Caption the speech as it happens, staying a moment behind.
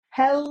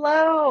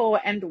Hello,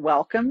 and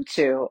welcome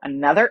to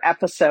another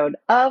episode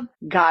of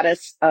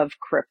Goddess of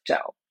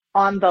Crypto.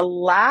 On the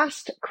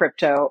last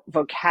crypto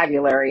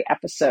vocabulary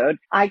episode,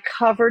 I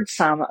covered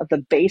some of the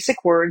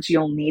basic words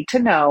you'll need to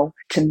know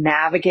to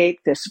navigate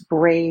this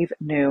brave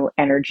new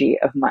energy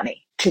of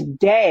money.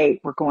 Today,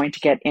 we're going to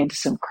get into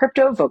some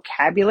crypto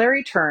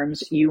vocabulary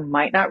terms you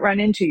might not run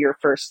into your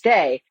first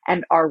day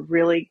and are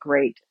really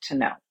great to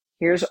know.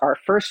 Here's our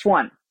first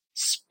one: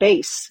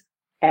 SPACE,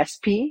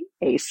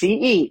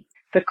 S-P-A-C-E.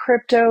 The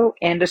crypto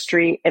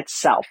industry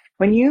itself.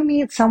 When you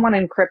meet someone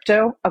in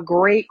crypto, a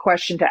great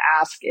question to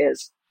ask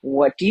is,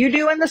 what do you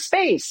do in the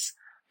space?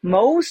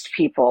 Most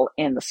people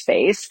in the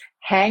space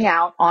hang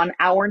out on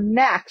our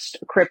next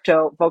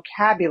crypto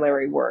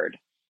vocabulary word,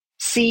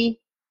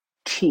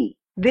 CT.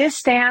 This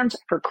stands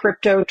for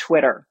crypto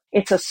Twitter.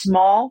 It's a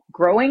small,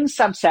 growing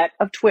subset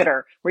of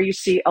Twitter where you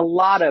see a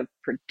lot of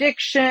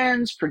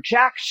predictions,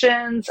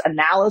 projections,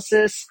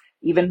 analysis,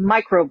 even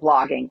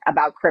microblogging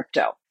about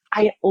crypto.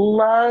 I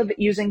love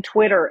using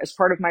Twitter as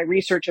part of my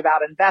research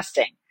about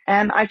investing,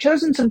 and I've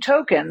chosen some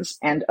tokens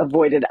and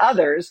avoided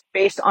others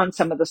based on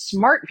some of the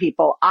smart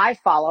people I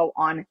follow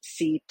on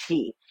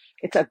CT.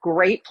 It's a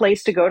great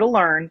place to go to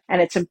learn,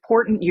 and it's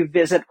important you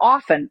visit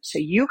often so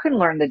you can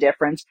learn the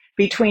difference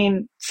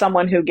between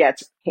someone who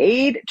gets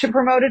paid to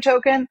promote a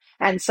token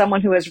and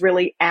someone who has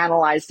really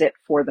analyzed it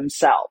for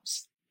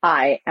themselves.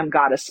 I am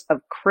Goddess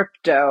of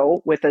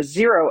Crypto with a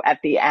 0 at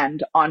the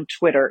end on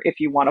Twitter if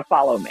you want to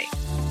follow me.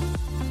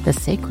 The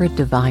sacred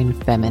divine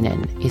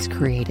feminine is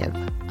creative,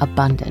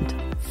 abundant,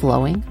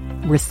 flowing,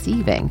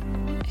 receiving,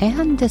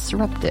 and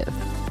disruptive.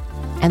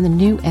 And the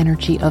new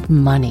energy of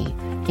money,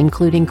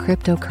 including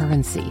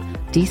cryptocurrency,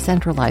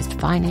 decentralized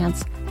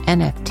finance,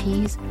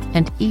 NFTs,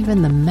 and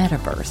even the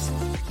metaverse,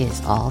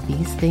 is all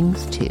these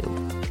things too.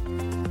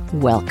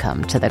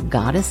 Welcome to the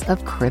Goddess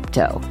of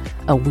Crypto,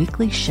 a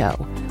weekly show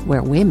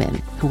where women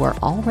who are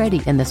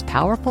already in this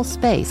powerful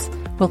space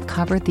will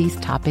cover these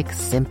topics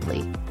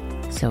simply,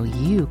 so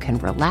you can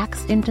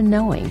relax into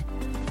knowing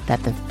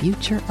that the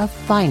future of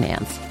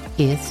finance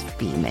is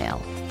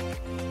female.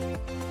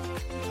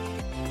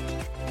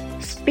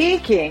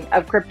 Speaking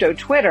of crypto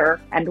Twitter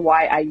and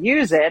why I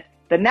use it,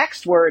 the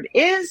next word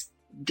is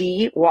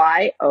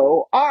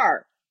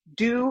DYOR.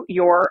 Do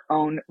your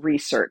own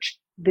research.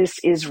 This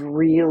is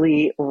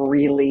really,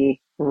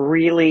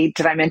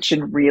 did I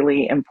mention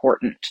really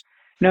important?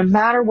 No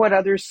matter what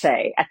others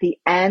say, at the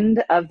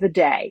end of the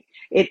day,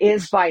 it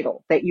is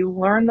vital that you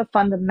learn the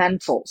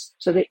fundamentals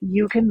so that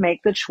you can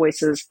make the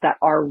choices that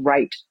are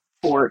right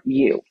for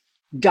you.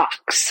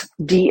 Dox,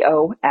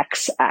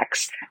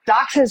 D-O-X-X.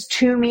 Dox has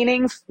two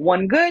meanings,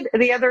 one good,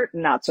 the other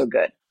not so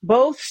good.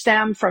 Both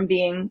stem from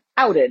being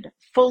outed,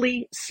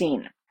 fully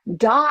seen.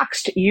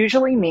 Doxed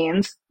usually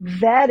means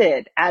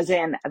vetted, as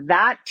in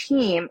that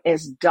team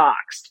is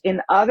doxed.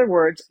 In other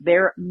words,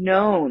 they're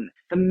known.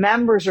 The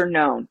members are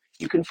known.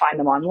 You can find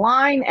them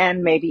online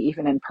and maybe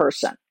even in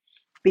person.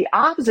 The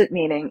opposite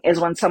meaning is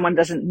when someone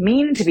doesn't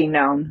mean to be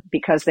known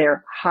because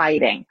they're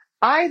hiding,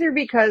 either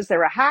because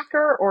they're a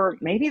hacker or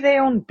maybe they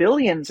own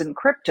billions in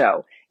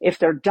crypto. If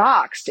they're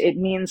doxed, it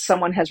means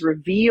someone has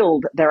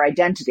revealed their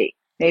identity,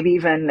 maybe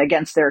even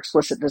against their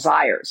explicit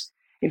desires.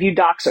 If you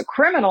dox a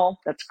criminal,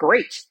 that's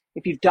great.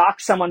 If you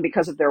dox someone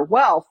because of their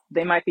wealth,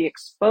 they might be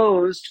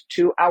exposed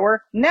to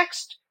our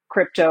next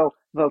crypto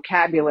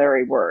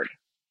vocabulary word,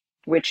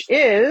 which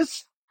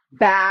is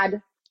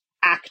bad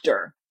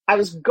actor. I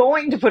was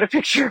going to put a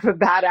picture of a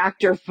bad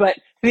actor, but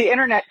the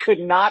internet could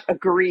not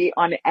agree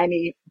on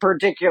any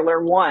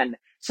particular one.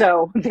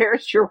 So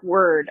there's your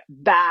word,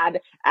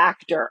 bad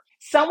actor.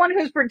 Someone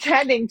who's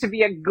pretending to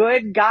be a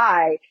good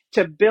guy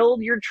to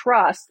build your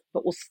trust,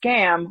 but will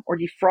scam or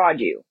defraud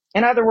you.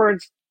 In other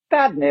words,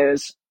 bad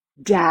news.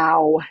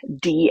 DAO,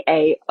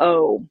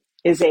 D-A-O,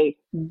 is a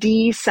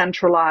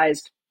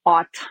decentralized,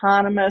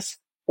 autonomous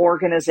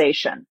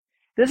organization.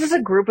 This is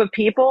a group of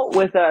people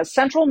with a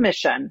central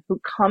mission who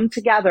come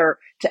together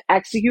to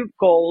execute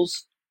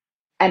goals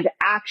and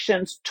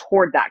actions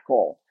toward that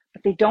goal.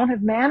 But they don't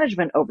have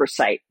management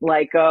oversight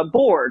like a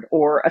board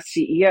or a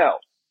CEO.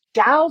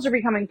 DAOs are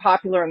becoming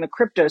popular in the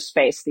crypto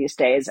space these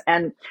days,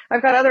 and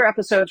I've got other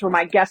episodes where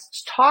my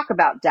guests talk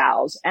about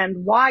DAOs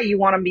and why you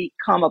want to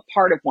become a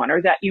part of one,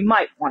 or that you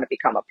might want to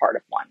become a part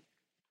of one.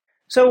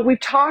 So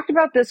we've talked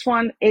about this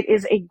one. It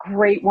is a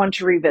great one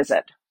to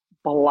revisit.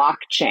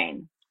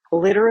 Blockchain.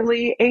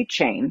 Literally a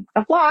chain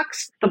of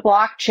blocks. The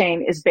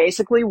blockchain is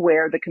basically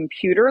where the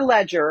computer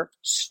ledger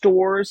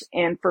stores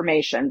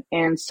information.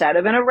 Instead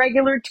of in a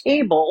regular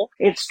table,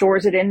 it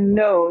stores it in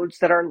nodes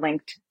that are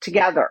linked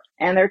together,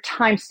 and they're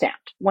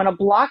timestamped. When a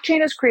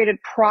blockchain is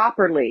created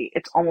properly,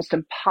 it's almost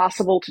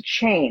impossible to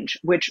change,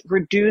 which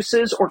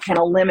reduces or can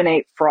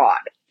eliminate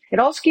fraud. It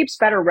also keeps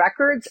better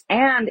records,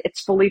 and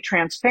it's fully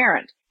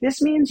transparent.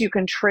 This means you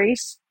can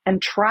trace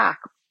and track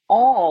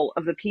all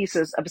of the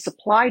pieces of a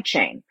supply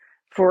chain.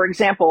 For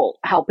example,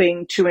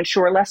 helping to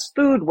ensure less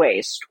food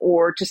waste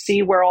or to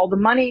see where all the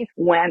money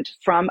went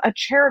from a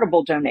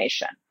charitable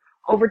donation.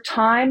 Over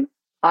time,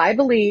 I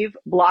believe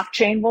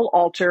blockchain will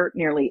alter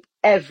nearly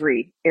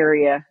every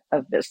area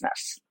of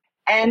business.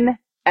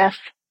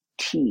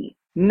 NFT,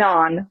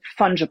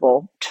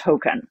 non-fungible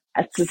token.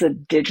 This is a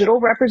digital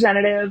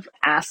representative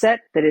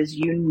asset that is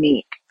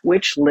unique,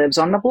 which lives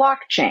on the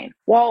blockchain.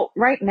 Well,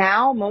 right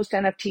now, most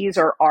NFTs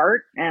are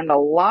art, and a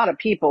lot of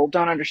people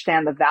don't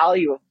understand the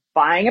value of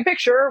buying a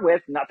picture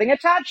with nothing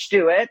attached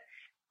to it.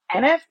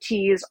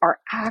 NFTs are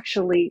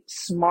actually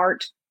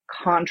smart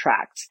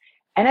contracts.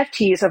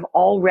 NFTs have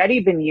already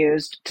been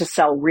used to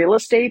sell real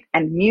estate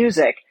and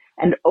music,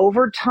 and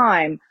over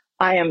time,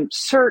 I am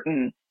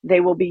certain they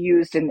will be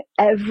used in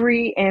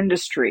every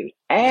industry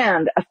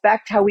and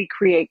affect how we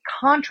create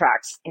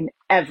contracts in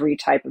every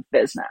type of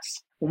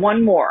business.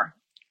 One more,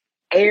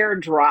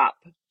 airdrop.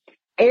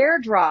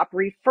 Airdrop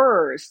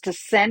refers to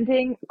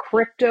sending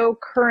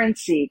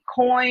cryptocurrency,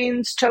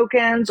 coins,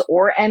 tokens,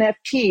 or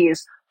NFTs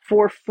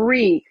for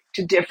free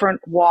to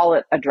different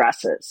wallet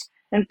addresses.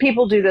 And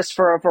people do this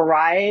for a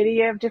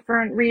variety of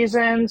different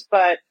reasons,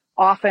 but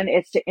often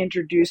it's to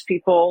introduce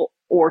people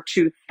or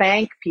to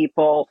thank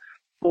people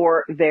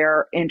for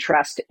their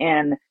interest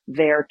in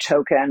their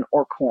token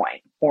or coin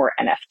or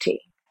NFT.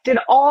 Did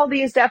all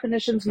these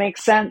definitions make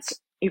sense?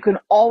 You can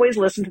always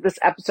listen to this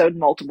episode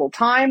multiple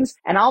times,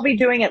 and I'll be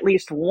doing at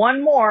least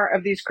one more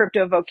of these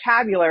crypto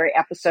vocabulary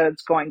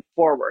episodes going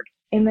forward.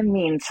 In the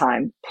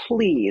meantime,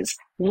 please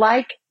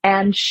like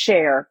and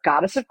share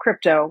Goddess of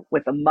Crypto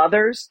with the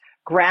mothers,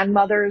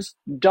 grandmothers,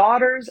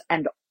 daughters,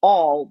 and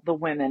all the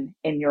women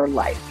in your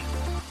life.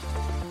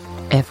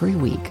 Every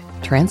week,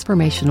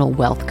 transformational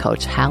wealth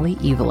coach Hallie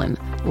Evelyn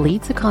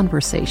leads a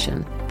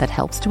conversation that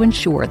helps to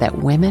ensure that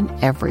women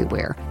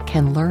everywhere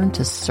can learn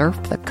to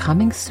surf the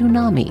coming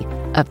tsunami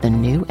of the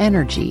new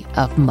energy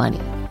of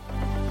money.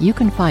 You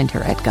can find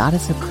her at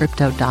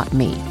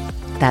goddessofcrypto.me.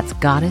 That's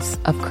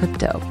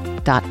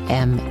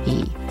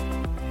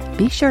goddessofcrypto.me.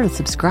 Be sure to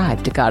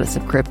subscribe to Goddess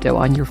of Crypto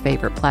on your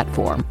favorite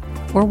platform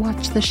or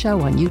watch the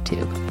show on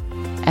YouTube.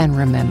 And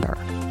remember,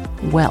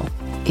 wealth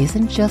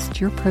isn't just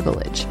your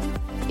privilege,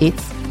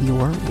 it's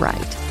your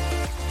right.